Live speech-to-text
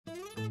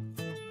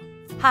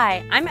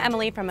Hi, I'm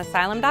Emily from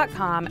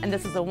Asylum.com, and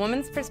this is a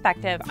woman's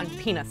perspective on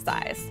penis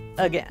size,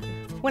 again.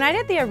 When I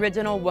did the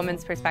original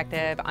woman's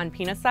perspective on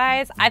penis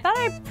size, I thought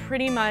I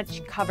pretty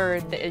much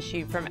covered the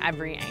issue from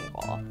every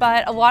angle.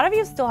 But a lot of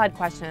you still had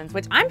questions,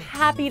 which I'm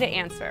happy to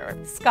answer.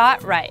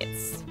 Scott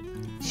writes,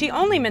 "She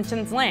only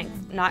mentions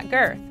length, not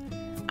girth.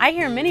 I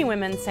hear many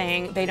women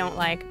saying they don't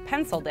like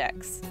pencil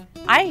dicks.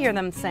 I hear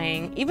them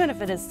saying even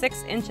if it is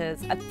 6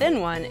 inches, a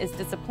thin one is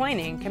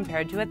disappointing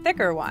compared to a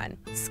thicker one."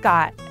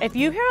 Scott, if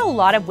you hear a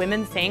lot of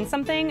women saying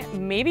something,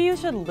 maybe you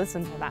should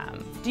listen to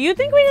them. Do you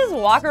think we just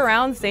walk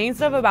around saying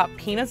stuff about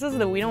penises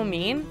that we don't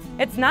mean?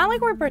 It's not like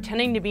we're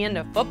pretending to be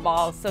into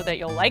football so that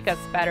you'll like us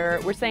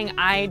better. We're saying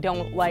I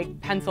don't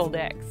like pencil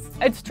dicks.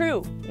 It's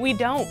true, we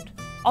don't.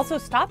 Also,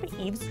 stop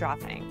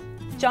eavesdropping.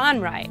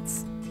 John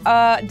writes,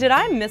 did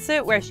I miss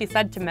it where she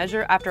said to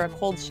measure after a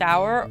cold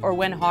shower or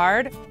when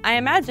hard? I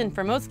imagine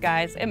for most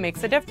guys it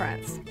makes a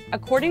difference.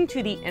 According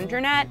to the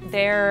internet,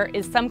 there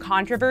is some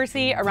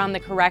controversy around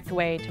the correct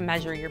way to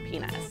measure your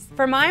penis.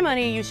 For my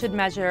money, you should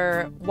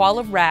measure wall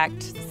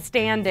erect,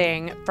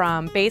 standing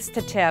from base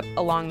to tip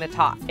along the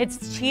top.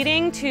 It's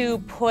cheating to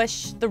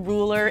push the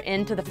ruler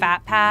into the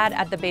fat pad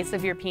at the base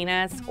of your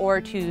penis or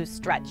to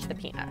stretch the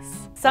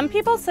penis. Some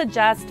people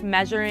suggest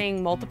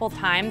measuring multiple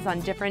times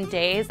on different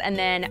days and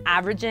then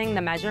averaging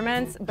the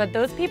measurements, but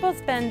those people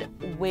spend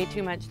way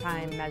too much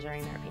time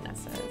measuring their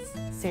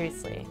penises.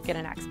 Seriously, get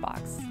an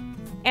Xbox.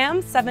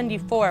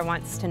 Am74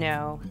 wants to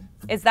know,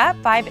 is that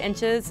 5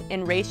 inches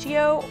in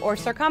ratio or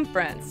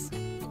circumference?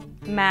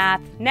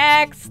 Math,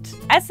 next.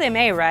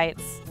 SMA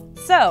writes,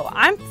 so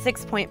I'm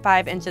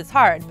 6.5 inches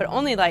hard, but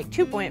only like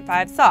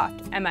 2.5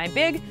 soft. Am I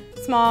big,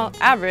 small,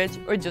 average,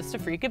 or just a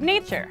freak of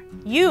nature?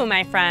 You,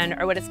 my friend,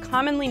 are what is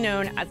commonly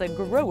known as a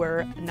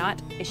grower,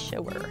 not a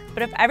shower.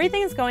 But if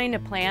everything is going to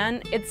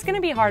plan, it's going to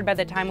be hard by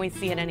the time we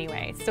see it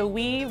anyway. So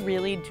we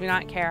really do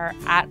not care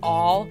at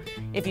all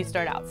if you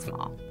start out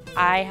small.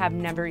 I have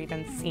never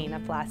even seen a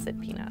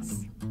flaccid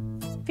penis.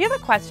 If you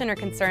have a question or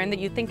concern that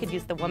you think could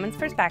use the woman's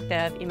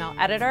perspective, email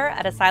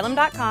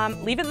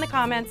editor@asylum.com, leave it in the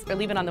comments, or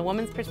leave it on the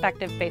Woman's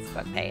Perspective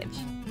Facebook page.